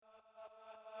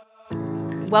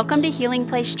Welcome to Healing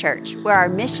Place Church, where our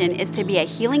mission is to be a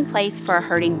healing place for a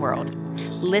hurting world.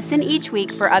 Listen each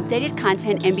week for updated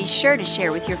content and be sure to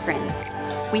share with your friends.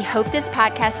 We hope this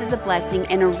podcast is a blessing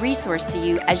and a resource to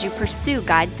you as you pursue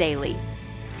God daily.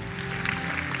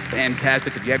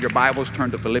 Fantastic. If you have your Bibles,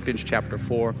 turn to Philippians chapter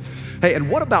 4. Hey, and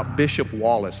what about Bishop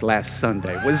Wallace last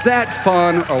Sunday? Was that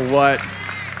fun or what?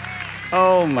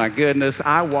 Oh my goodness.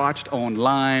 I watched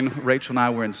online. Rachel and I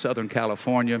were in Southern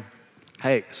California.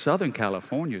 Hey, Southern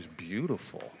California is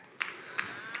beautiful.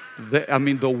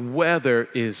 The weather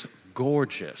is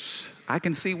gorgeous. I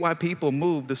can see why people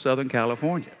move to Southern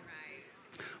California.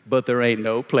 But there ain't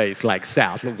no place like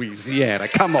South Louisiana.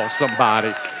 Come on,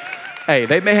 somebody. Hey,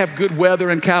 they may have good weather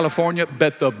in California,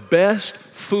 but the best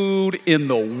food in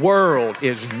the world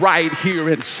is right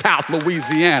here in South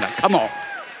Louisiana. Come on.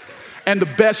 And the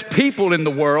best people in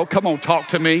the world, come on, talk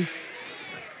to me.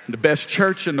 The best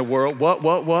church in the world, what?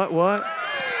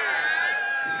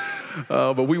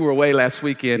 But we were away last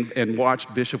weekend and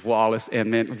watched Bishop Wallace, and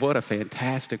man, what a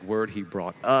fantastic word he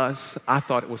brought us. I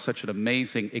thought it was such an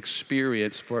amazing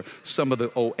experience for some of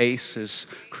the Oasis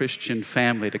Christian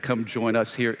family to come join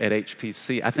us here at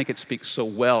HPC. I think it speaks so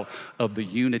well of the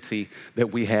unity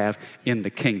that we have in the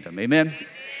kingdom. Amen?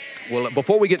 Well,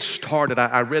 before we get started,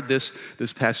 I read this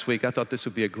past week. I thought this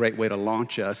would be a great way to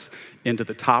launch us into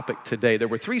the topic today. There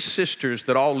were three sisters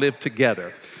that all lived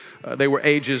together. They were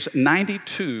ages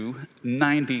 92,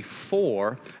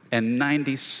 94, and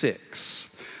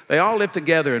 96. They all lived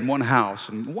together in one house.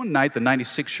 And one night, the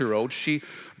 96-year-old, she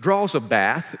draws a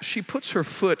bath. She puts her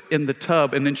foot in the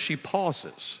tub, and then she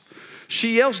pauses.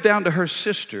 She yells down to her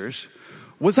sisters,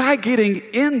 "Was I getting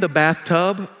in the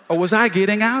bathtub, or was I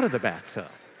getting out of the bathtub?"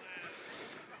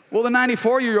 Well, the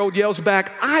 94-year-old yells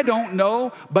back, "I don't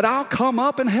know, but I'll come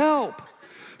up and help."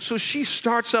 So she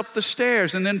starts up the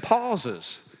stairs and then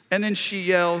pauses. And then she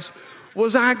yells,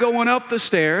 "Was I going up the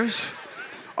stairs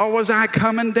or was I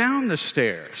coming down the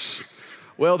stairs?"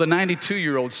 Well, the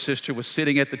 92-year-old sister was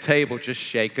sitting at the table just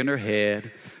shaking her head,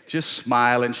 just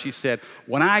smiling. She said,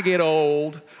 "When I get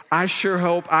old, I sure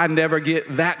hope I never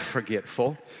get that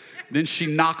forgetful." Then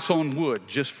she knocks on wood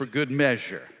just for good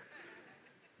measure.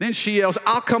 Then she yells,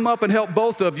 "I'll come up and help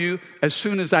both of you as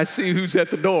soon as I see who's at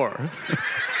the door."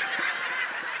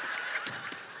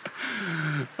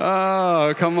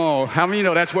 Oh, come on. How many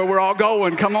know that's where we're all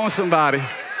going? Come on, somebody.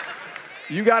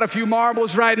 You got a few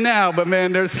marbles right now, but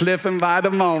man, they're slipping by the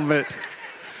moment.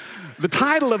 The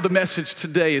title of the message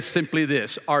today is simply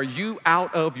this: Are you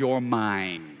out of your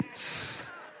minds?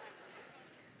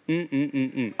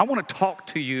 I want to talk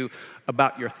to you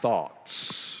about your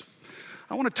thoughts.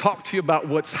 I want to talk to you about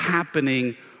what's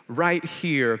happening right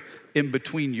here in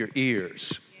between your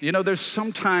ears. You know, there's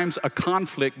sometimes a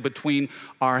conflict between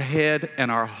our head and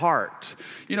our heart.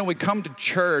 You know, we come to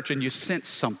church and you sense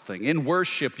something. In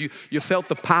worship, you felt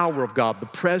the power of God, the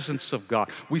presence of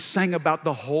God. We sang about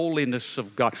the holiness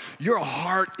of God. Your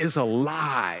heart is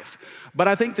alive. But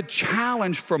I think the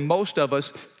challenge for most of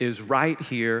us is right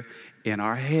here in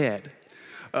our head.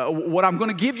 What I'm going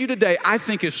to give you today, I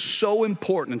think is so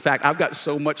important. In fact, I've got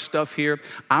so much stuff here,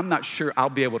 I'm not sure I'll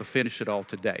be able to finish it all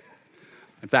today.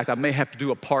 In fact, I may have to do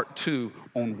a part 2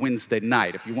 on Wednesday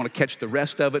night. If you want to catch the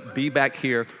rest of it, be back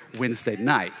here Wednesday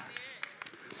night.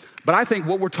 But I think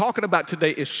what we're talking about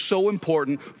today is so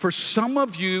important. For some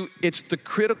of you, it's the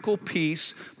critical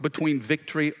piece between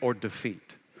victory or defeat.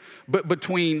 But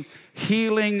between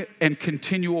healing and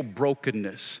continual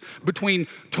brokenness, between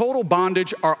total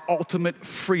bondage or ultimate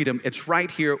freedom, it's right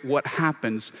here what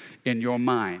happens in your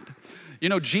mind. You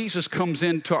know, Jesus comes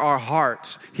into our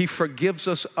hearts. He forgives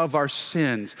us of our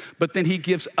sins, but then he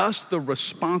gives us the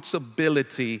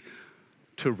responsibility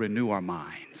to renew our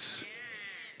minds.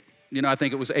 You know, I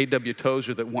think it was A.W.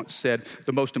 Tozer that once said,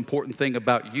 the most important thing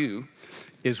about you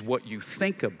is what you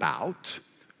think about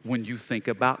when you think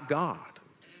about God.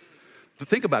 So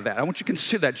think about that. I want you to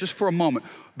consider that just for a moment.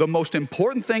 The most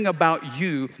important thing about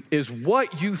you is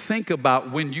what you think about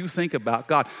when you think about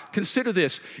God. Consider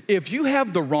this. If you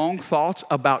have the wrong thoughts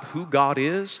about who God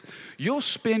is, you'll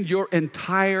spend your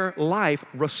entire life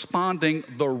responding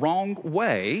the wrong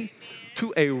way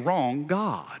to a wrong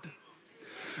God.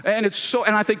 And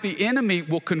I think the enemy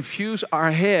will confuse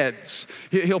our heads.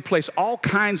 He'll place all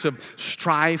kinds of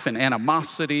strife and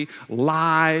animosity,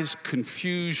 lies,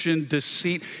 confusion,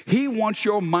 deceit. He wants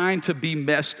your mind to be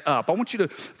messed up. I want you to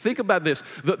think about this.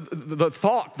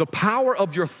 The power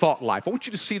of your thought life. I want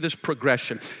you to see this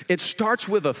progression. It starts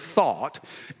with a thought,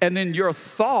 and then your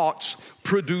thoughts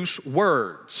produce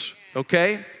words,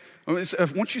 okay?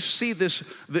 Once you see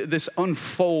this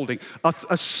unfolding,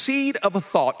 a seed of a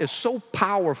thought is so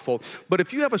powerful. But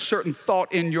if you have a certain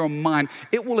thought in your mind,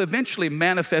 it will eventually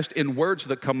manifest in words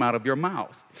that come out of your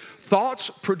mouth. Thoughts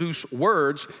produce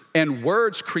words, and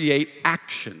words create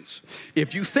actions.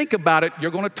 If you think about it,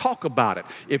 you're going to talk about it.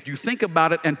 If you think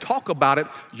about it and talk about it,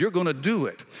 you're going to do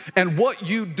it. And what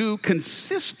you do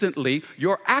consistently,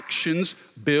 your actions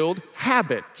build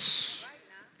habits.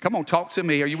 Come on, talk to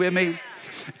me. Are you with me?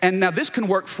 And now this can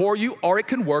work for you or it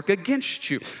can work against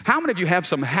you. How many of you have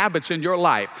some habits in your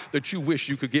life that you wish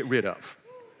you could get rid of?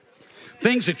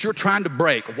 Things that you're trying to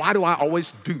break. Why do I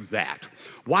always do that?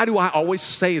 Why do I always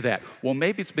say that? Well,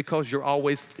 maybe it's because you're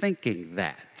always thinking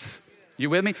that. You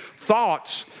with me?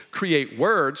 Thoughts create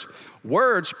words.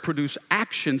 Words produce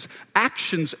actions.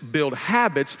 Actions build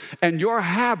habits. And your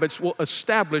habits will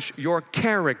establish your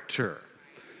character.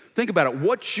 Think about it.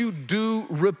 What you do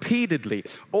repeatedly,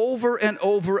 over and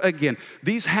over again,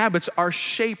 these habits are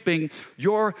shaping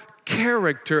your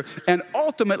character, and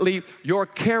ultimately, your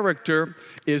character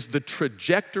is the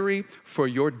trajectory for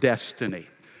your destiny.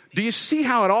 Do you see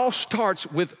how it all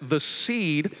starts with the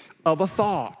seed of a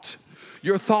thought?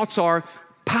 Your thoughts are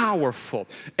powerful.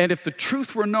 And if the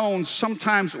truth were known,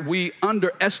 sometimes we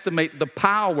underestimate the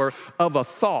power of a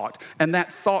thought, and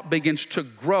that thought begins to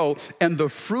grow, and the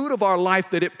fruit of our life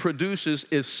that it produces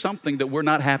is something that we're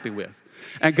not happy with.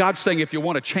 And God's saying, if you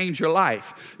want to change your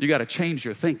life, you got to change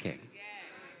your thinking.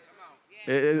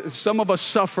 Some of us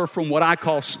suffer from what I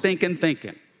call stinking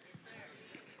thinking.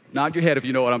 Nod your head if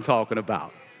you know what I'm talking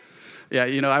about. Yeah,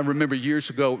 I remember years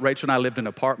ago, Rachel and I lived in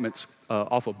apartments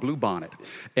off of Bluebonnet.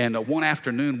 And one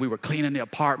afternoon, we were cleaning the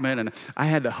apartment, and I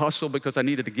had to hustle because I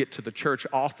needed to get to the church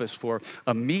office for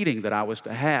a meeting that I was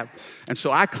to have. And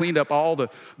so I cleaned up all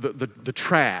the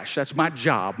trash. That's my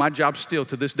job. My job still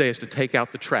to this day is to take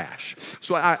out the trash.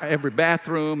 So every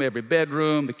bathroom, every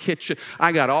bedroom, the kitchen,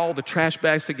 I got all the trash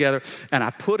bags together, and I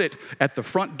put it at the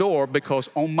front door because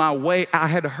on my way, I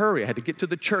had to hurry. I had to get to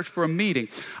the church for a meeting.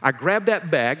 I grabbed that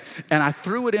bag, and I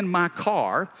threw it in my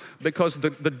car because the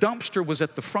dumpster was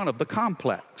at the front of the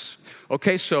complex.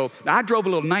 Okay, so I drove a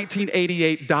little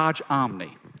 1988 Dodge Omni.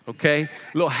 Okay,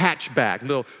 little hatchback,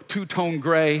 little two-tone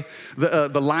gray. The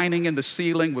lining in the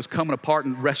ceiling was coming apart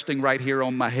and resting right here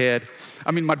on my head.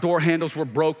 I mean, my door handles were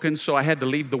broken, so I had to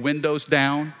leave the windows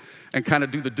down and kind of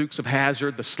do the Dukes of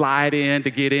Hazzard, the slide in to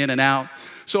get in and out.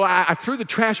 So I threw the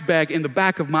trash bag in the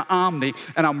back of my Omni,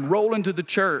 and I'm rolling to the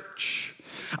church.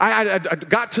 I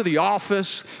got to the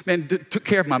office and took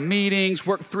care of my meetings,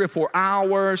 worked 3 or 4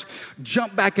 hours,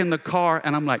 jumped back in the car,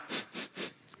 and I'm like,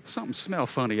 something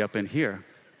smells funny up in here.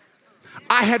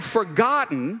 I had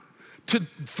forgotten to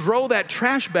throw that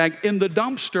trash bag in the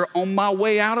dumpster on my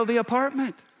way out of the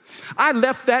apartment. I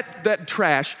left that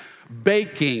trash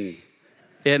baking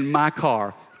in my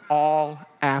car all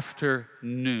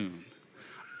afternoon.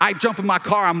 I jump in my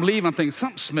car, I'm leaving, I'm thinking,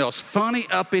 something smells funny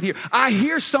up in here. I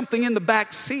hear something in the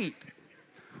back seat.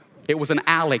 It was an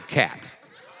alley cat.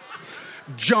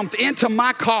 Jumped into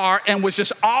my car and was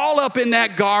just all up in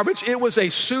that garbage. It was a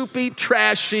soupy,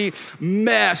 trashy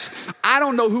mess. I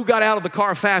don't know who got out of the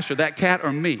car faster, that cat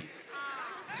or me.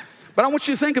 But I want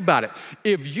you to think about it.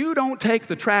 If you don't take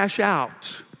the trash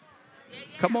out,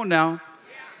 come on now,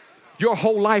 your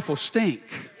whole life will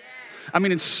stink. I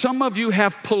mean, and some of you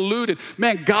have polluted.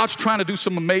 Man, God's trying to do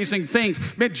some amazing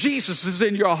things. Man, Jesus is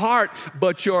in your heart,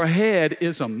 but your head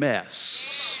is a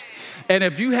mess. And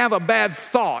if you have a bad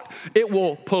thought, it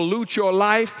will pollute your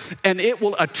life and it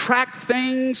will attract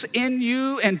things in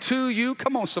you and to you,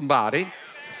 come on somebody,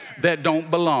 that don't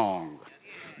belong.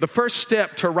 The first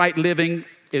step to right living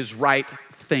is right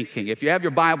thinking. If you have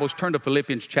your Bibles, turn to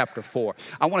Philippians chapter 4.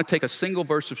 I want to take a single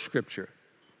verse of scripture.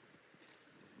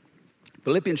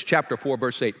 Philippians chapter 4,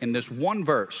 verse 8. In this one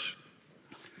verse,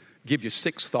 give you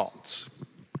 6 thoughts.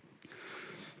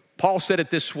 Paul said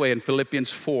it this way in Philippians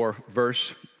 4,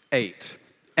 verse 8.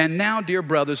 And now, dear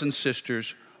brothers and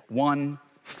sisters, one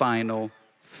final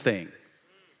thing.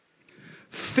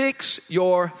 Fix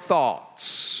your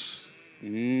thoughts.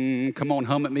 Come on,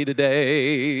 hum at me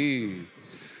today.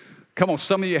 Come on,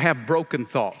 some of you have broken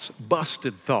thoughts,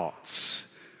 busted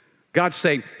thoughts. God's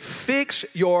saying,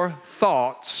 fix your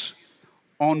thoughts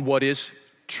on what is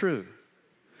true.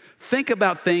 Think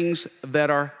about things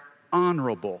that are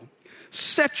honorable.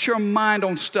 Set your mind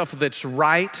on stuff that's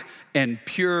right and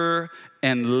pure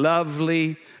and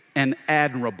lovely and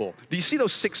admirable. Do you see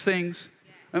those 6 things?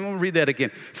 I'm going to read that again.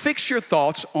 Fix your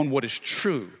thoughts on what is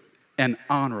true and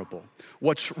honorable,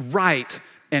 what's right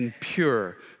and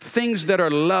pure, things that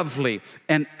are lovely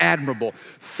and admirable.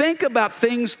 Think about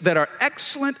things that are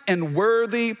excellent and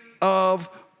worthy of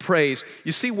praise.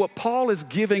 You see, what Paul is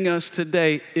giving us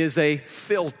today is a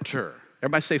filter.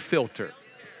 Everybody say filter.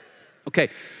 Okay,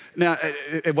 now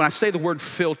when I say the word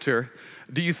filter,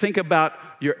 do you think about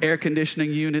your air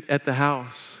conditioning unit at the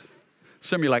house?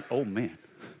 Some of you are like, oh man.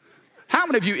 How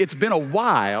many of you, it's been a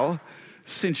while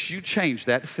since you changed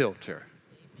that filter?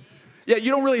 Yeah,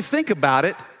 you don't really think about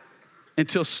it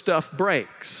until stuff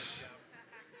breaks.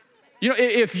 You know,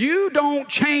 if you don't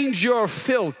change your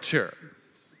filter,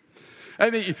 I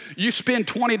mean, you spend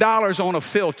 $20 on a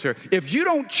filter. If you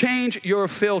don't change your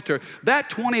filter, that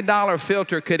 $20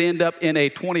 filter could end up in a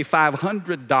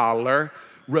 $2,500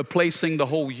 replacing the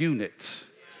whole unit.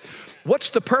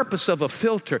 What's the purpose of a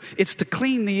filter? It's to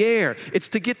clean the air. It's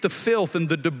to get the filth and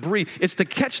the debris. It's to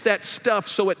catch that stuff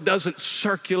so it doesn't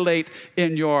circulate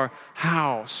in your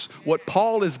house. What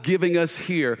Paul is giving us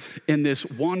here in this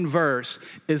one verse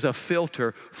is a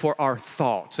filter for our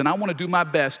thoughts. And I want to do my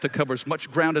best to cover as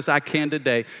much ground as I can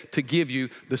today to give you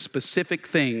the specific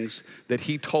things that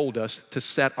he told us to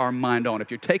set our mind on.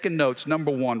 If you're taking notes,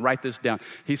 number one, write this down.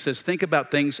 He says, think about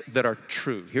things that are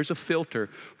true. Here's a filter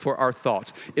for our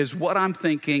thoughts. Is what I'm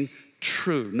thinking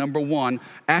true? Number one,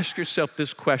 ask yourself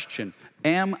this question: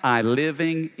 am I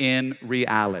living in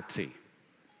reality?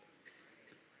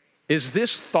 Is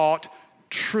this thought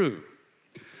true?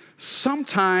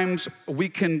 Sometimes we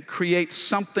can create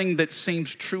something that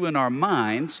seems true in our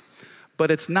minds,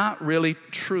 but it's not really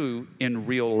true in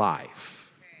real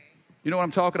life. You know what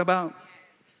I'm talking about?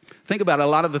 Think about a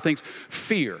lot of the things.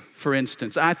 Fear, for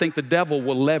instance. I think the devil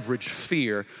will leverage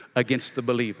fear against the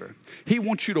believer. He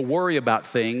wants you to worry about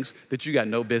things that you got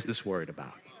no business worried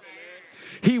about.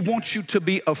 He wants you to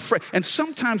be afraid. And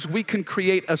sometimes we can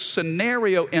create a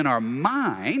scenario in our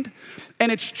mind,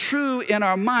 and it's true in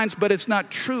our minds, but it's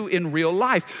not true in real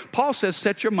life. Paul says,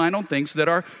 set your mind on things that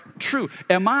are true.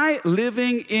 Am I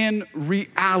living in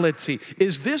reality?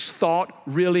 Is this thought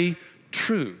really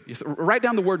true? Write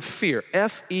down the word fear,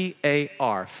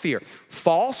 F-E-A-R, fear.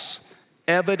 False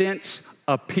evidence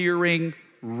appearing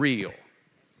real.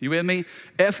 You with me?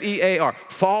 F-E-A-R,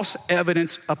 false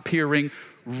evidence appearing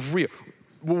real.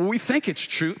 We think it's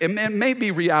true. It may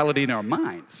be reality in our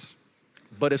minds,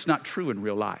 but it's not true in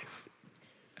real life.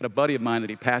 I had a buddy of mine that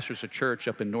he pastors a church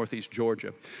up in northeast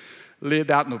Georgia,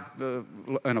 lived out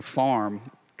in a farm,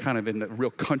 kind of in the real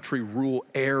country, rural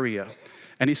area.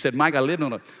 And he said, Mike, I lived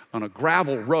on a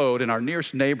gravel road, and our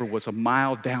nearest neighbor was a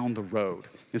mile down the road.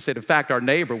 He said, in fact, our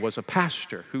neighbor was a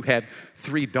pastor who had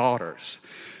 3 daughters.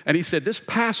 And he said, this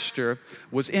pastor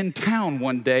was in town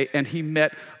one day, and he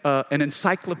met an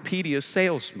encyclopedia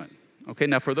salesman. Okay,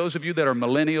 now for those of you that are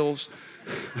millennials,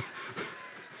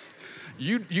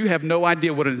 you have no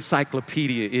idea what an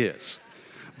encyclopedia is.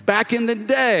 Back in the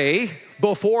day,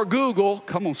 before Google,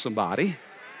 come on somebody,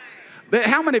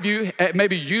 how many of you,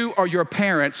 maybe you or your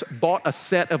parents, bought a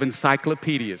set of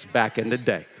encyclopedias back in the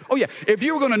day? Oh yeah, if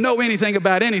you were gonna know anything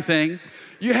about anything,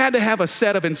 you had to have a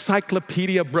set of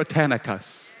Encyclopedia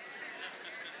Britannicas.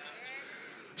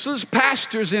 So this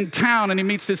pastor's in town and he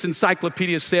meets this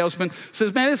encyclopedia salesman,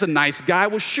 says, man, this is a nice guy.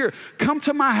 Well, sure, come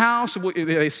to my house.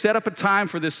 They set up a time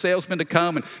for this salesman to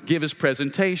come and give his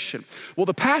presentation. Well,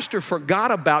 the pastor forgot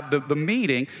about the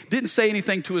meeting, didn't say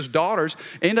anything to his daughters,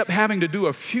 ended up having to do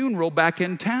a funeral back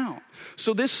in town.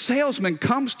 So this salesman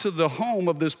comes to the home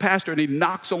of this pastor and he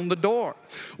knocks on the door.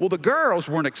 Well, the girls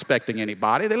weren't expecting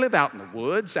anybody. They live out in the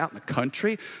woods, out in the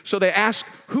country. So they ask,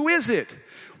 who is it?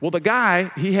 Well, the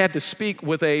guy, he had to speak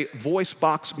with a voice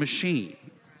box machine.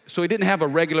 So he didn't have a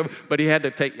regular, but he had to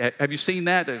take, have you seen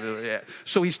that?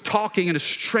 So he's talking in a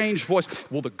strange voice.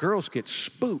 Well, the girls get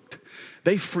spooked.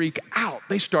 They freak out.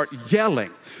 They start yelling.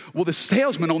 Well, the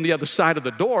salesman on the other side of the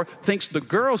door thinks the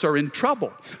girls are in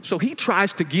trouble. So he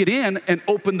tries to get in and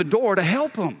open the door to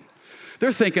help them.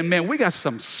 They're thinking, man, we got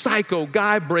some psycho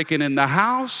guy breaking in the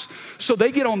house. So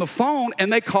they get on the phone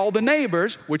and they call the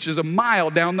neighbors, which is a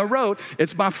mile down the road.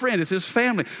 It's my friend, it's his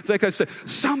family. They say,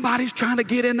 somebody's trying to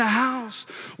get in the house.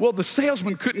 Well, the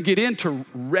salesman couldn't get in to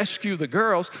rescue the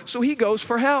girls, so he goes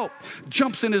for help,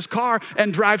 jumps in his car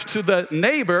and drives to the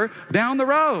neighbor down the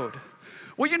road.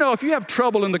 Well, you know, if you have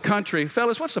trouble in the country,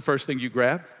 fellas, what's the first thing you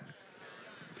grab?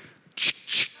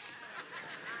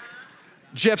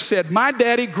 Jeff said, my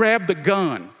daddy grabbed the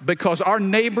gun because our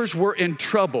neighbors were in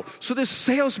trouble. So this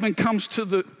salesman comes to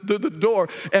the door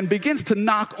and begins to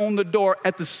knock on the door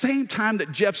at the same time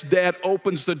that Jeff's dad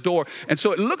opens the door. And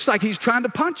so it looks like he's trying to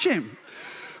punch him.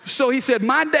 So he said,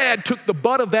 my dad took the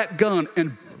butt of that gun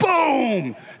and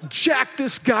boom, jacked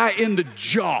this guy in the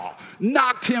jaw,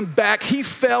 knocked him back. He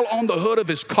fell on the hood of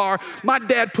his car. My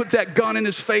dad put that gun in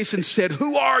his face and said,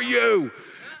 who are you?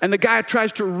 And the guy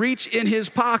tries to reach in his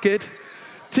pocket,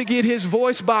 to get his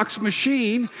voice box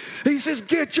machine. He says,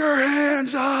 get your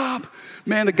hands up.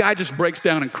 Man, the guy just breaks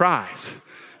down and cries.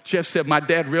 Jeff said, my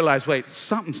dad realized, wait,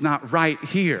 something's not right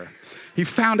here. He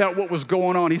found out what was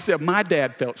going on. He said, my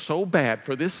dad felt so bad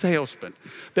for this salesman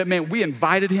that, man, we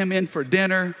invited him in for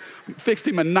dinner, fixed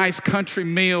him a nice country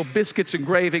meal, biscuits and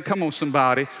gravy, come on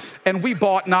somebody, and we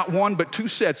bought not one but 2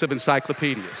 sets of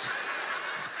encyclopedias.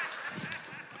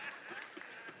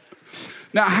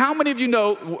 Now, how many of you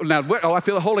know, I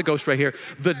feel the Holy Ghost right here.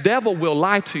 The devil will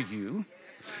lie to you,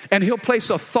 and he'll place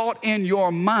a thought in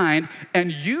your mind,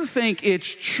 and you think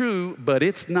it's true, but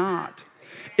it's not.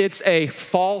 It's a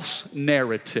false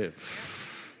narrative.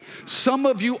 Some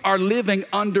of you are living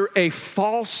under a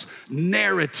false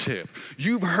narrative.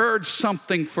 You've heard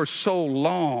something for so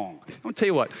long. I'll tell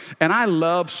you what, and I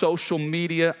love social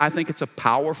media. I think it's a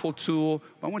powerful tool.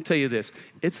 But I want to tell you this,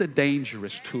 it's a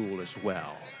dangerous tool as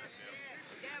well.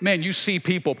 Man, you see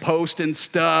people posting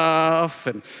stuff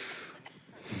and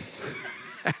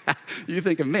you're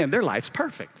thinking, man, their life's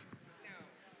perfect.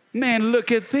 Man,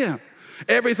 look at them.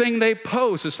 Everything they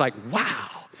post, it's like, wow,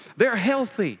 they're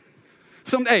healthy.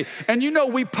 And you know,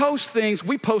 we post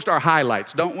our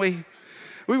highlights, don't we?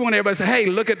 We want everybody to say,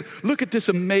 hey, look at this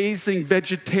amazing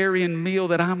vegetarian meal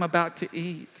that I'm about to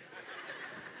eat.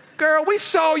 Girl, we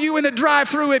saw you in the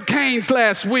drive-thru at Cane's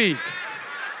last week.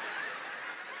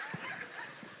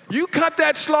 You cut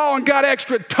that slaw and got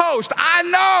extra toast. I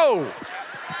know.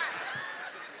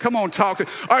 Come on, talk to.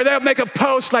 Or they'll make a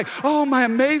post like, oh, my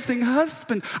amazing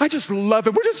husband. I just love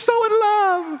him. We're just so in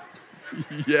love.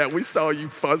 Yeah, we saw you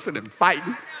fussing and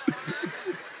fighting.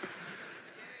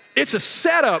 It's a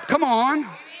setup. Come on.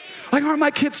 Like, aren't my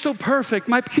kids so perfect?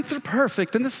 My kids are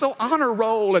perfect. And it's so honor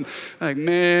roll. And like,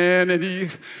 man, and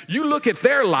you look at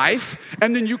their life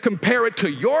and then you compare it to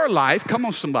your life. Come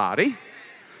on, somebody.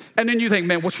 And then you think,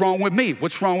 man, what's wrong with me?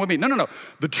 What's wrong with me? No.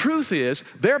 The truth is,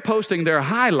 they're posting their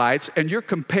highlights and you're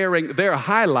comparing their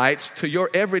highlights to your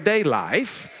everyday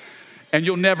life, and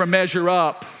you'll never measure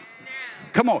up.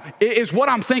 Come on, is what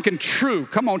I'm thinking true?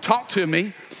 Come on, talk to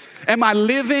me. Am I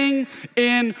living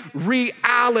in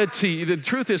reality? The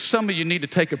truth is, some of you need to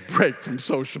take a break from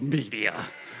social media.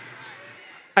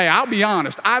 Hey, I'll be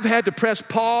honest. I've had to press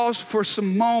pause for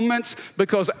some moments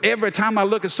because every time I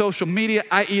look at social media,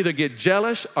 I either get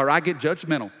jealous or I get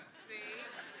judgmental.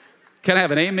 Can I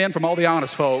have an amen from all the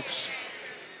honest folks?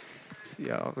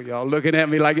 Y'all looking at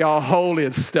me like y'all holy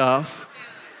and stuff.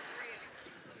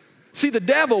 See, the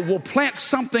devil will plant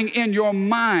something in your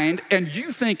mind and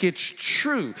you think it's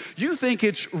true. You think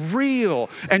it's real,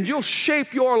 and you'll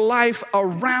shape your life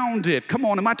around it. Come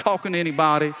on, am I talking to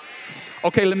anybody?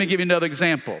 Okay, let me give you another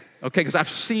example, okay, because I've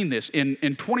seen this.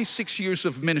 In 26 years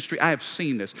of ministry, I have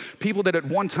seen this. People that at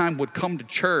one time would come to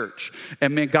church,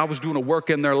 and man, God was doing a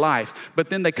work in their life, but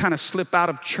then they kind of slip out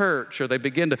of church, or they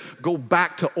begin to go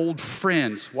back to old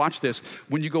friends. Watch this.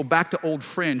 When you go back to old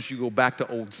friends, you go back to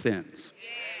old sins.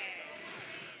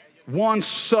 One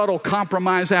subtle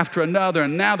compromise after another,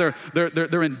 and now they're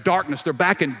in darkness. They're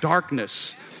back in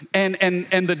darkness. And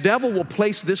the devil will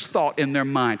place this thought in their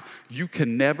mind: you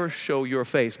can never show your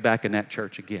face back in that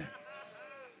church again.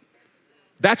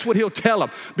 That's what he'll tell them,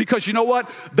 because you know what?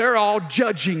 They're all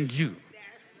judging you.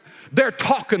 They're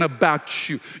talking about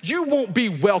you. You won't be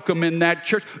welcome in that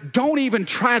church. Don't even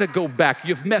try to go back.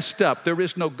 You've messed up. There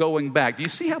is no going back. Do you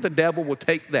see how the devil will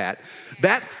take that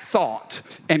thought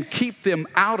and keep them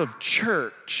out of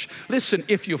church? Listen,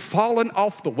 if you've fallen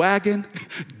off the wagon,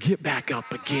 get back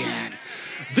up again.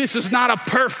 This is not a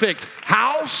perfect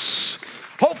house.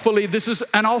 Hopefully, this is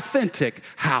an authentic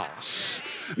house.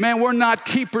 Man, we're not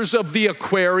keepers of the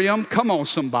aquarium. Come on,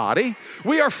 somebody.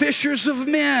 We are fishers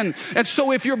of men. And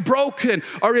so if you're broken,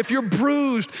 or if you're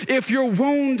bruised, if you're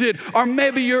wounded, or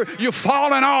maybe you've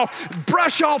fallen off,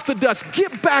 brush off the dust,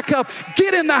 get back up,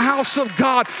 get in the house of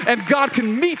God, and God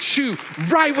can meet you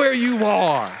right where you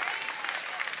are.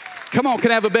 Come on,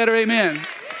 can I have a better amen?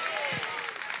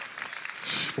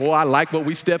 Boy, I like what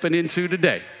we're stepping into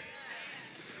today.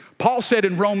 Paul said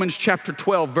in Romans chapter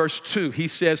 12, verse 2, he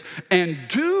says, and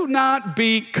do not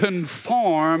be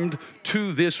conformed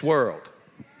to this world,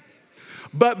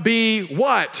 but be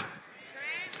what?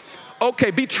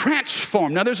 Okay, be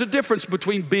transformed. Now, there's a difference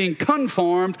between being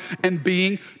conformed and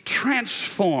being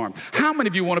transformed. How many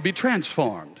of you want to be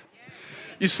transformed?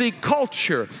 You see,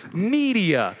 culture,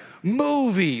 media,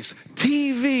 movies,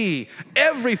 TV,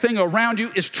 everything around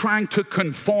you is trying to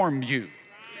conform you.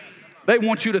 They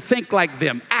want you to think like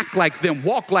them, act like them,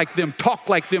 walk like them, talk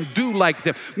like them, do like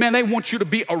them. Man, they want you to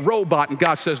be a robot. And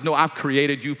God says, no, I've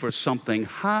created you for something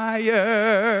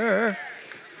higher.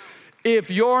 If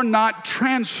you're not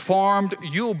transformed,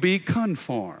 you'll be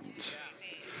conformed.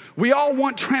 We all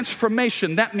want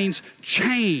transformation. That means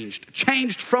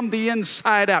changed from the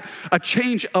inside out, a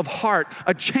change of heart,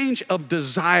 a change of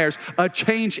desires, a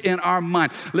change in our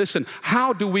mind. Listen,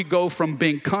 how do we go from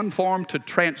being conformed to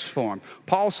transformed?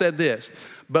 Paul said this,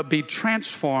 but be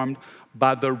transformed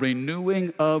by the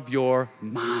renewing of your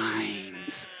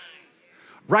minds.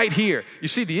 Right here, you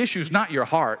see, the issue is not your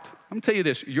heart. I'm gonna tell you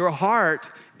this, your heart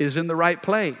is in the right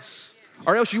place,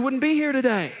 or else you wouldn't be here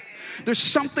today. There's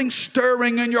something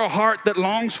stirring in your heart that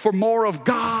longs for more of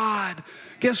God.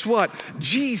 Guess what?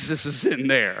 Jesus is in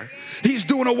there. He's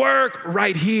doing a work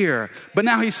right here. But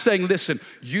now he's saying, listen,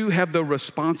 you have the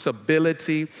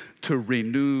responsibility to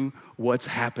renew what's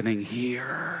happening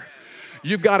here.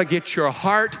 You've got to get your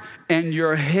heart and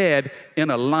your head in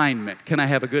alignment. Can I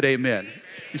have a good amen?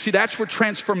 You see, that's where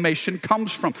transformation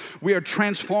comes from. We are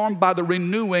transformed by the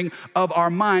renewing of our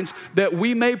minds that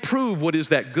we may prove what is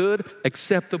that good,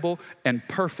 acceptable, and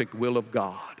perfect will of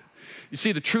God. You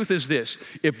see, the truth is this.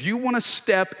 If you want to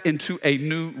step into a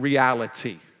new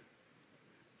reality,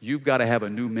 you've got to have a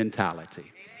new mentality.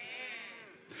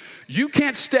 You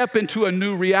can't step into a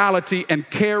new reality and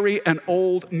carry an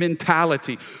old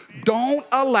mentality. Don't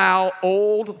allow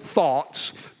old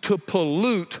thoughts to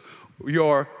pollute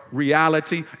your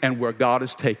reality and where God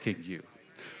is taking you.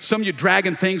 Some of you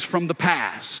dragging things from the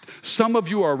past. Some of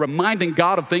you are reminding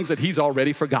God of things that he's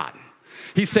already forgotten.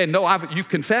 He's saying, no, you've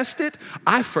confessed it.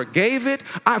 I forgave it.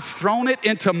 I've thrown it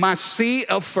into my sea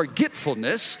of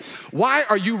forgetfulness. Why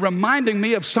are you reminding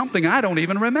me of something I don't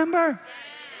even remember?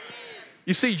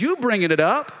 You see, you bringing it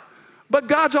up, but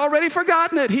God's already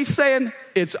forgotten it. He's saying,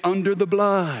 it's under the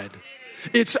blood.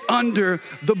 It's under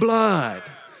the blood.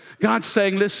 God's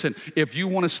saying, listen, if you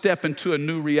want to step into a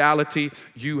new reality,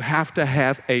 you have to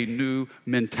have a new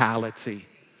mentality.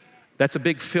 That's a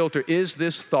big filter. Is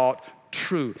this thought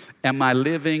true? Am I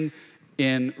living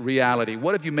in reality?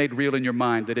 What have you made real in your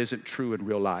mind that isn't true in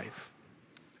real life?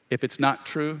 If it's not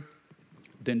true,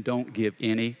 then don't give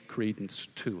any credence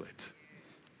to it.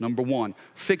 Number one,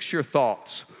 fix your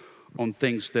thoughts on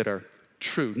things that are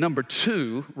true. Number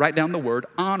two, write down the word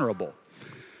honorable.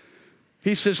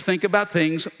 He says, think about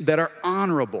things that are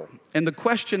honorable. And the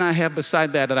question I have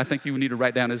beside that I think you need to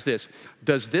write down is this.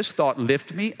 Does this thought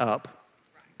lift me up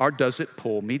or does it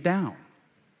pull me down?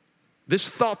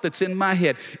 This thought that's in my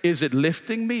head, is it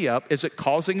lifting me up? Is it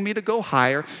causing me to go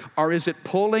higher? Or is it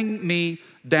pulling me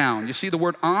down? You see, the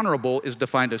word honorable is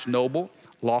defined as noble,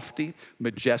 lofty,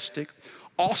 majestic,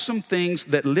 awesome things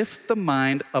that lift the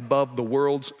mind above the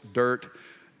world's dirt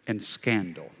and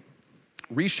scandal.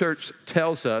 Research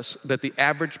tells us that the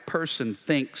average person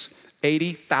thinks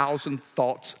 80,000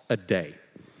 thoughts a day.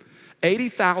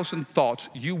 80,000 thoughts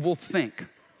you will think.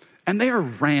 And they are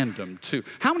random too.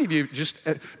 How many of you just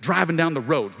driving down the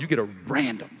road, you get a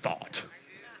random thought?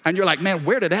 And you're like, man,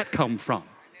 where did that come from?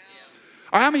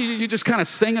 Or how many of you just kind of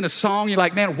singing a song, you're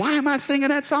like, man, why am I singing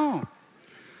that song?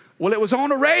 Well, it was on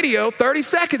the radio 30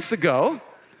 seconds ago.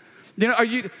 You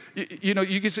know,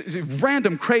 you get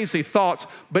random crazy thoughts,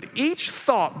 but each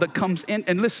thought that comes in,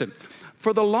 and listen,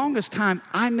 for the longest time,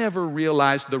 I never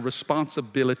realized the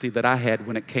responsibility that I had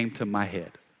when it came to my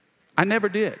head. I never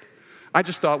did. I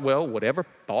just thought, well, whatever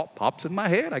thought pops in my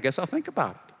head, I guess I'll think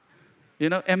about it. You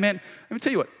know, and man, let me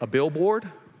tell you what, a billboard,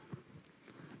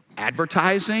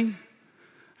 advertising,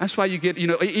 that's why you get, you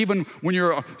know, even when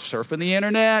you're surfing the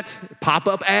internet,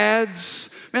 pop-up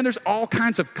ads, man, there's all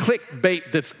kinds of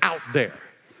clickbait that's out there.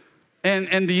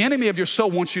 And the enemy of your soul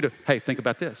wants you to, hey, think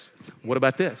about this. What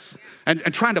about this?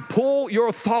 And trying to pull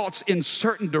your thoughts in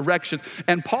certain directions.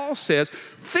 And Paul says,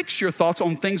 fix your thoughts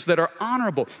on things that are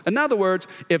honorable. In other words,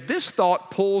 if this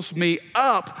thought pulls me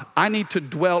up, I need to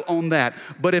dwell on that.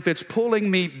 But if it's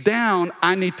pulling me down,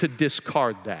 I need to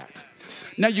discard that.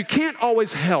 Now, you can't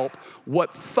always help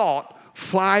what thought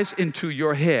flies into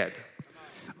your head.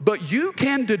 But you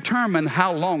can determine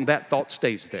how long that thought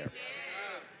stays there.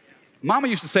 Mama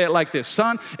used to say it like this,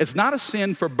 son, it's not a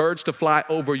sin for birds to fly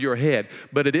over your head,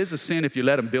 but it is a sin if you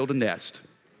let them build a nest.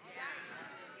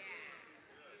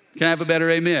 Can I have a better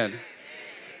amen?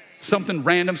 Something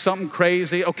random, something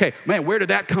crazy. Okay, man, where did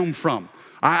that come from?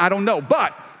 I don't know,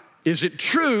 but is it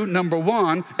true, number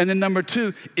one? And then number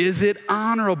two, is it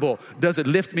honorable? Does it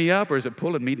lift me up or is it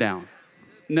pulling me down?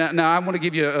 Now I want to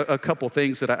give you a couple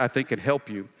things that I think can help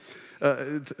you.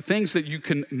 Things that you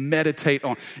can meditate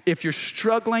on. If you're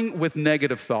struggling with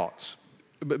negative thoughts,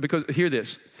 because hear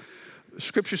this.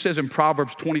 Scripture says in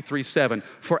Proverbs 23:7,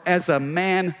 for as a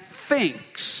man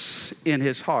thinks in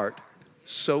his heart,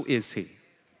 so is he.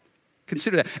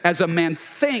 Consider that. As a man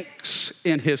thinks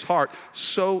in his heart,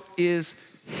 so is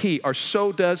he, or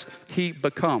so does he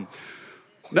become.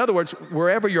 In other words,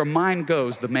 wherever your mind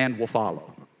goes, the man will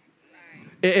follow.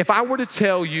 If I were to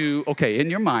tell you, okay, in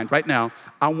your mind right now,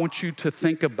 I want you to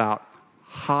think about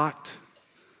hot,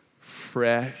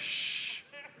 fresh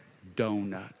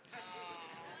donuts,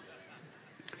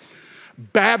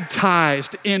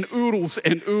 baptized in oodles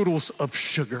and oodles of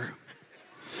sugar.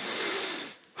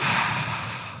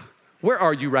 Where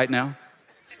are you right now?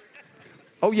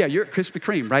 Oh yeah, you're at Krispy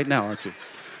Kreme right now, aren't you?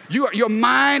 Your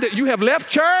mind, you have left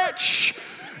church,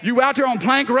 you out there on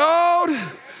Plank Road,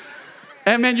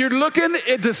 and man, you're looking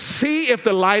to see if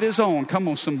the light is on. Come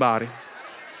on, somebody.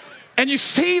 And you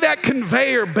see that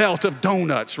conveyor belt of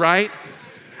donuts, right?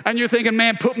 And you're thinking,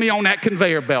 man, put me on that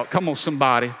conveyor belt. Come on,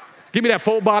 somebody. Give me that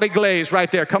full body glaze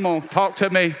right there. Come on, talk to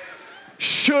me.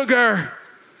 Sugar.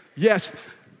 Yes,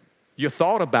 you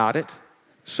thought about it.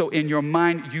 So in your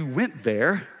mind, you went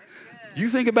there. You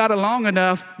think about it long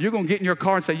enough, you're going to get in your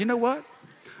car and say, you know what?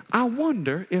 I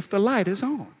wonder if the light is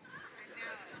on.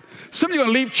 Some of you are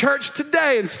going to leave church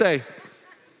today and say,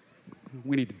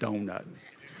 we need a donut.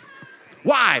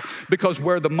 Why? Because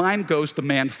where the mind goes, the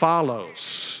man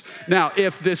follows. Now,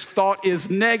 if this thought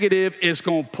is negative, it's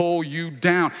going to pull you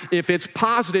down. If it's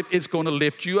positive, it's going to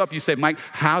lift you up. You say, Mike,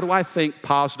 how do I think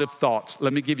positive thoughts?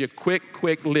 Let me give you a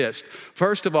quick list.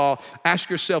 First of all,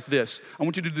 ask yourself this. I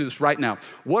want you to do this right now.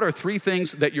 What are 3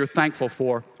 things that you're thankful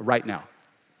for right now?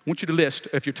 I want you to list,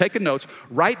 if you're taking notes,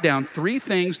 write down 3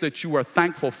 things that you are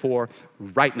thankful for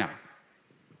right now.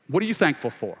 What are you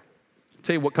thankful for? I'll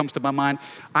tell you what comes to my mind.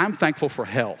 I'm thankful for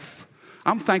health.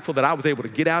 I'm thankful that I was able to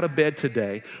get out of bed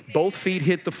today. Both feet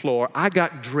hit the floor. I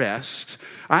got dressed.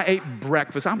 I ate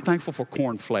breakfast. I'm thankful for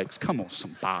cornflakes. Come on,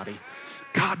 somebody.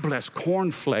 God bless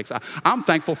cornflakes. I'm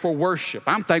thankful for worship.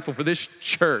 I'm thankful for this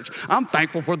church. I'm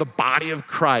thankful for the body of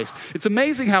Christ. It's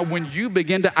amazing how when you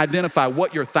begin to identify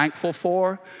what you're thankful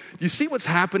for, you see what's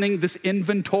happening, this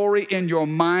inventory in your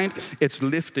mind, it's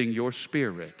lifting your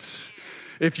spirit.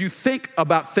 If you think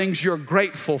about things you're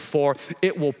grateful for,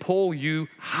 it will pull you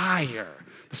higher.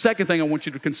 The second thing I want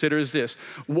you to consider is this.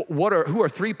 Who are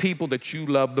 3 people that you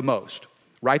love the most?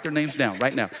 Write their names down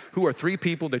right now. Who are 3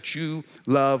 people that you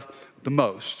love the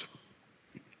most?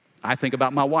 I think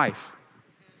about my wife.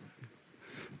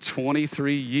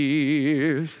 23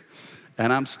 years,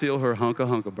 and I'm still her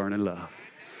hunka burning love.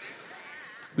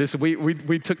 Listen,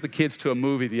 we took the kids to a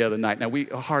movie the other night. Now, we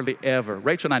hardly ever,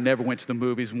 Rachel and I never went to the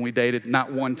movies when we dated, not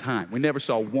one time. We never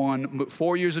saw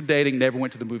 4 years of dating, never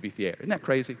went to the movie theater. Isn't that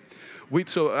crazy?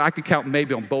 So I could count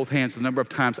maybe on both hands the number of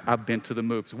times I've been to the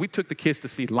movies. We took the kids to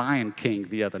see Lion King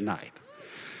the other night.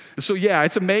 So yeah,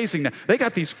 it's amazing. Now, they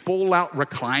got these full-out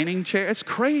reclining chairs. It's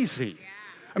crazy.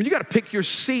 I mean, you got to pick your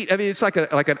seat. I mean, it's like an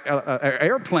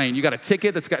airplane. You got a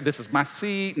ticket that's got, this is my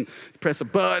seat, and you press a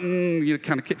button, you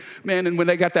kind of, man, and when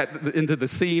they got that into the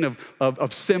scene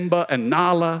of Simba and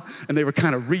Nala, and they were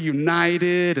kind of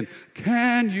reunited, and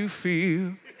can you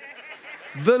feel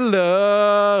the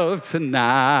love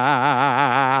tonight?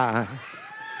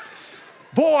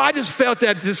 Boy, I just felt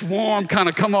that just warm kind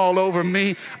of come all over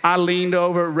me. I leaned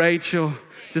over at Rachel,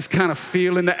 just kind of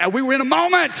feeling that. We were in a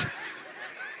moment.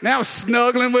 Now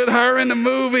snuggling with her in the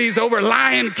movies over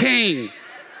Lion King.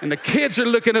 And the kids are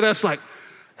looking at us like,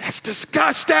 that's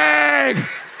disgusting.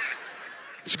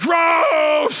 It's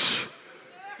gross.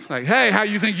 It's like, hey, how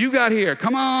you think you got here?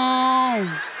 Come on.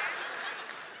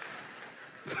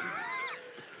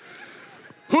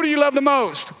 Who do you love the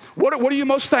most? What are you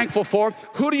most thankful for?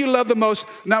 Who do you love the most?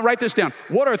 Now write this down.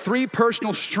 What are 3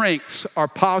 personal strengths or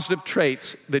positive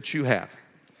traits that you have?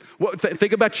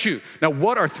 Think about you. Now,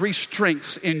 what are 3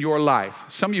 strengths in your life?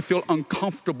 Some of you feel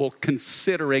uncomfortable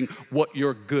considering what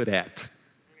you're good at.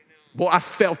 Well, I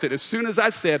felt it. As soon as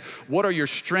I said, what are your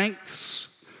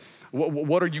strengths?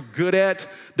 What are you good at?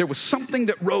 There was something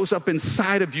that rose up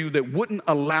inside of you that wouldn't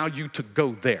allow you to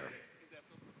go there.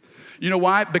 You know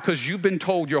why? Because you've been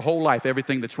told your whole life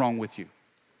everything that's wrong with you.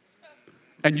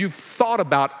 And you've thought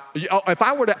about, if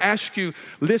I were to ask you,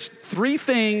 list 3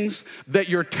 things that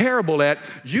you're terrible at,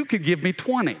 you could give me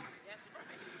 20.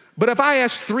 But if I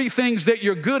ask 3 things that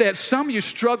you're good at, some of you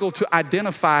struggle to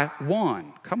identify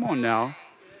 1. Come on now.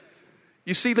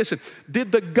 You see, listen,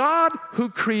 did the God who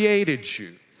created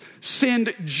you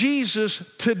send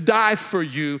Jesus to die for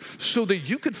you so that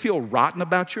you could feel rotten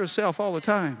about yourself all the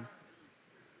time?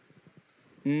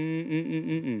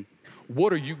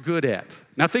 What are you good at?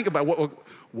 Now think about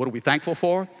what are we thankful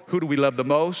for? Who do we love the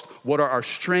most? What are our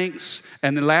strengths?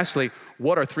 And then lastly,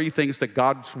 what are 3 things that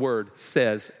God's word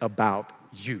says about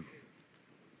you?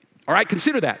 All right,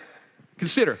 consider that.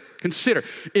 Consider.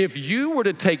 If you were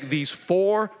to take these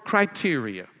 4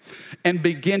 criteria and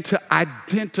begin to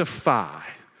identify,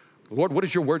 Lord, what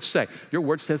does your word say? Your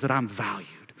word says that I'm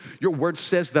valued. Your word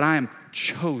says that I am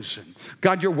chosen.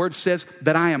 God, your word says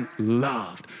that I am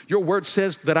loved. Your word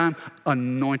says that I'm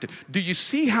anointed. Do you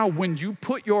see how when you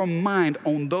put your mind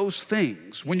on those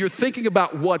things, when you're thinking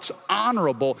about what's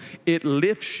honorable, it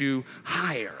lifts you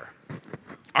higher?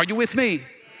 Are you with me?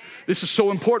 This is so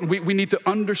important. We need to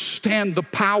understand the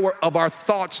power of our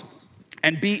thoughts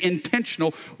and be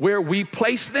intentional where we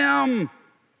place them.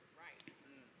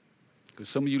 Because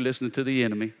some of you listening to the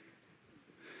enemy,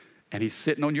 and he's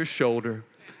sitting on your shoulder,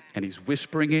 and he's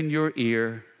whispering in your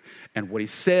ear, and what he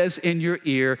says in your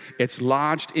ear, it's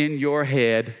lodged in your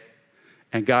head,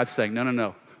 and God's saying,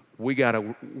 no, we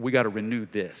gotta renew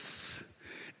this.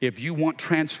 If you want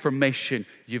transformation,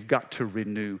 you've got to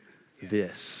renew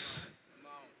this.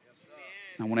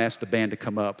 I want to ask the band to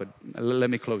come up, but let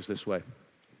me close this way.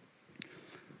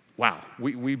 Wow,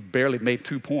 we barely made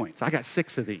 2 points. I got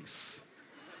 6 of these.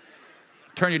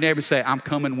 Turn to your neighbor and say, I'm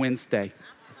coming Wednesday.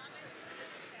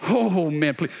 Oh,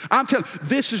 man, please. I'm telling you,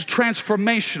 this is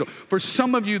transformational. For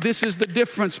some of you, this is the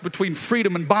difference between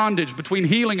freedom and bondage, between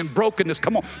healing and brokenness.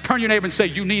 Come on, turn to your neighbor and say,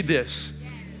 you need this.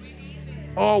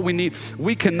 Oh,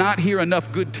 we cannot hear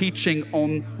enough good teaching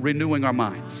on renewing our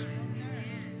minds.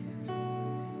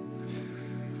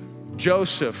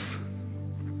 Joseph,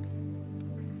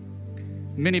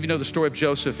 many of you know the story of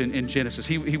Joseph in Genesis.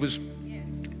 He was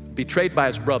betrayed by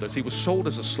his brothers. He was sold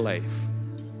as a slave.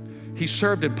 He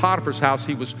served in Potiphar's house.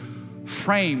 He was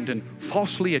framed and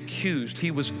falsely accused.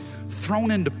 He was thrown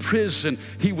into prison.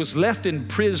 He was left in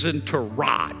prison to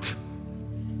rot.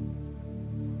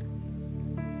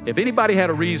 If anybody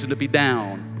had a reason to be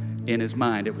down in his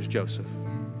mind, it was Joseph.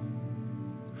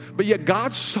 But yet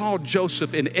God saw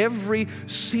Joseph in every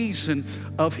season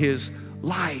of his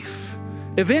life.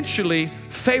 Eventually,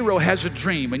 Pharaoh has a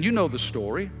dream, and you know the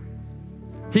story.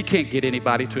 He can't get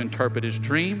anybody to interpret his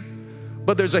dream.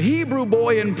 But there's a Hebrew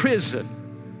boy in prison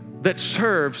that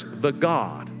serves the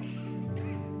God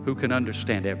who can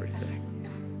understand everything.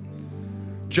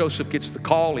 Joseph gets the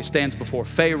call. He stands before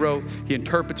Pharaoh. He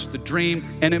interprets the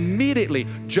dream. And immediately,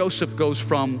 Joseph goes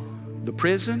from the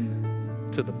prison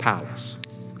to the palace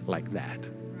like that.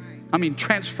 I mean,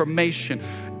 transformation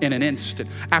in an instant.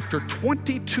 After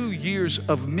 22 years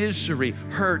of misery,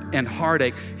 hurt, and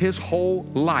heartache, his whole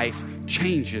life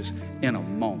changes in a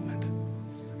moment.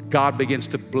 God begins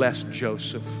to bless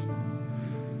Joseph.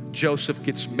 Joseph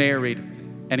gets married,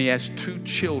 and he has 2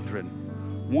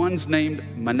 children. One's named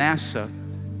Manasseh,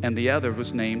 and the other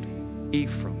was named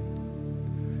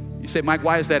Ephraim. You say, Mike,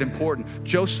 why is that important?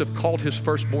 Joseph called his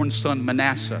firstborn son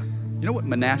Manasseh. You know what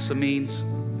Manasseh means?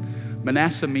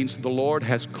 Manasseh means the Lord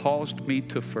has caused me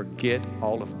to forget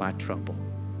all of my trouble.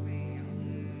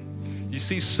 You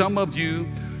see, some of you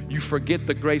forget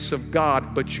the grace of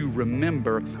God, but you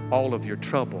remember all of your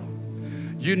trouble.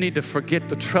 You need to forget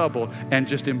the trouble and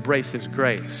just embrace His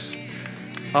grace.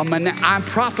 I'm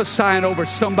prophesying over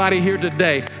somebody here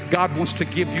today. God wants to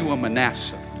give you a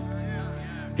Manasseh.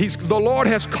 The Lord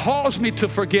has caused me to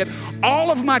forget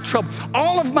all of my trouble,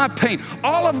 all of my pain,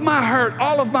 all of my hurt,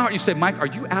 all of my heart. You say, Mike, are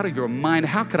you out of your mind?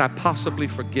 How could I possibly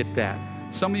forget that?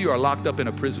 Some of you are locked up in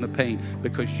a prison of pain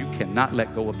because you cannot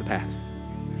let go of the past.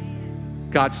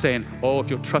 God's saying, oh, if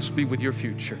you'll trust me with your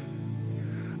future,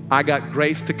 I got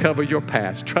grace to cover your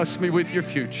past. Trust me with your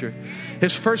future.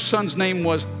 His first son's name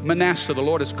was Manasseh. The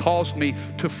Lord has caused me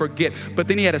to forget. But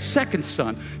then he had a second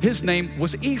son. His name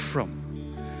was Ephraim.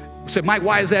 You say, Mike,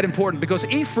 why is that important? Because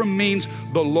Ephraim means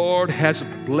the Lord has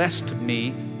blessed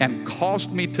me and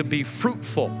caused me to be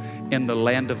fruitful in the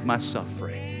land of my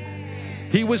suffering.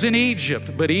 He was in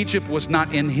Egypt, but Egypt was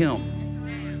not in him.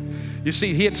 You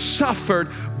see, he had suffered,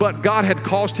 but God had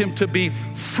caused him to be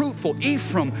fruitful.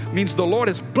 Ephraim means the Lord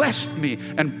has blessed me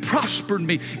and prospered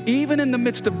me, even in the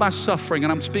midst of my suffering.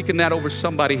 And I'm speaking that over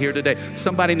somebody here today.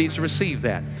 Somebody needs to receive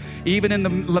that. Even in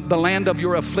the land of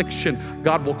your affliction,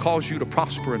 God will cause you to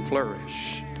prosper and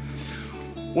flourish.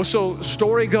 Well, so the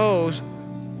story goes,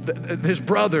 his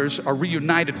brothers are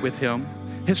reunited with him.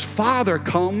 His father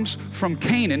comes from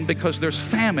Canaan because there's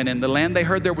famine in the land. They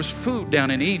heard there was food down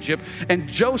in Egypt, and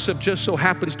Joseph just so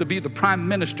happens to be the prime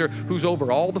minister who's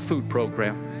over all the food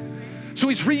program. So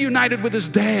he's reunited with his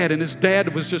dad, and his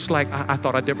dad was just like, I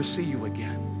thought I'd never see you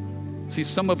again. See,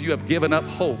 some of you have given up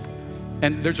hope,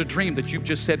 and there's a dream that you've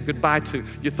just said goodbye to.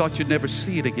 You thought you'd never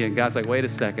see it again. God's like, wait a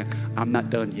second, I'm not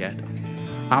done yet.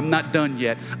 I'm not done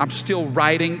yet. I'm still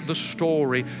writing the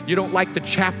story. You don't like the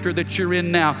chapter that you're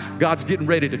in now. God's getting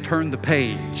ready to turn the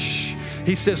page.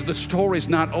 He says the story's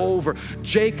not over.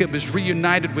 Jacob is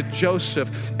reunited with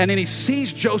Joseph, and then he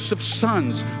sees Joseph's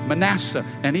sons, Manasseh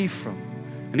and Ephraim.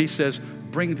 And he says,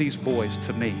 bring these boys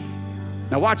to me.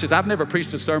 Now watch this. I've never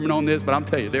preached a sermon on this, but I'm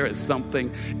telling you, there is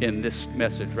something in this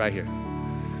message right here.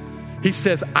 He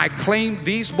says, I claim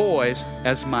these boys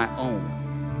as my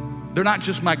own. They're not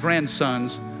just my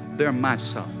grandsons, they're my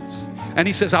sons. And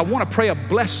he says, I want to pray a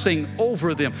blessing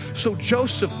over them. So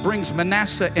Joseph brings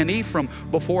Manasseh and Ephraim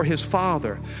before his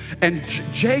father. And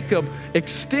Jacob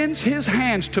extends his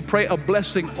hands to pray a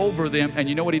blessing over them. And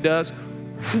you know what he does?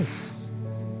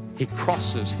 He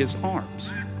crosses his arms.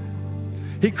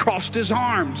 He crossed his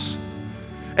arms.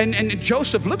 And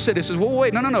Joseph looks at it and says, well,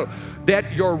 wait, no.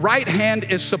 That your right hand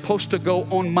is supposed to go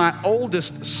on my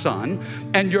oldest son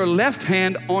and your left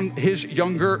hand on his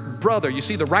younger brother. You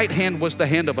see, the right hand was the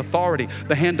hand of authority,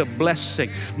 the hand of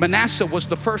blessing. Manasseh was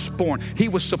the firstborn. He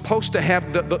was supposed to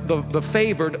have the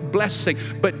favored blessing.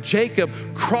 But Jacob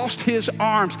crossed his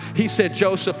arms. He said,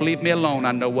 Joseph, leave me alone.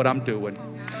 I know what I'm doing.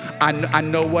 I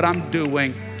know what I'm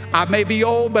doing. I may be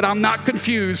old, but I'm not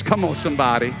confused. Come on,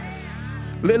 somebody.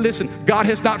 Listen, God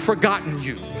has not forgotten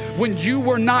you. When you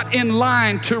were not in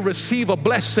line to receive a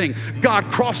blessing, God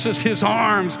crosses his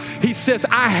arms. He says,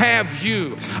 I have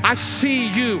you. I see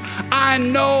you. I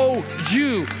know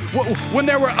you. When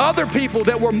there were other people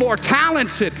that were more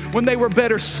talented, when they were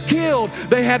better skilled,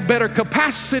 they had better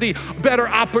capacity, better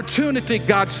opportunity,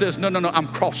 God says, no, I'm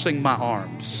crossing my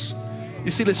arms.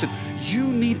 You see, listen, you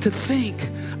need to think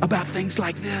about things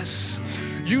like this.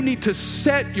 You need to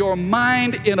set your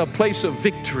mind in a place of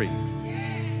victory,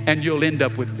 and you'll end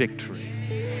up with victory.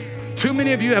 Too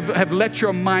many of you have let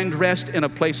your mind rest in a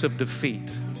place of defeat,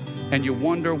 and you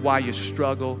wonder why you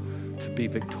struggle to be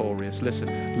victorious.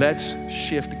 Listen, let's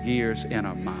shift gears in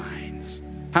our minds.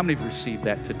 How many have received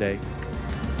that today?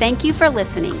 Thank you for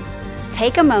listening.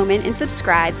 Take a moment and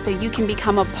subscribe so you can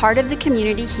become a part of the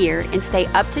community here and stay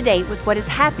up to date with what is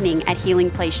happening at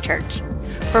Healing Place Church.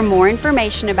 For more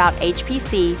information about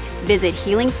HPC, visit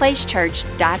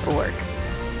healingplacechurch.org.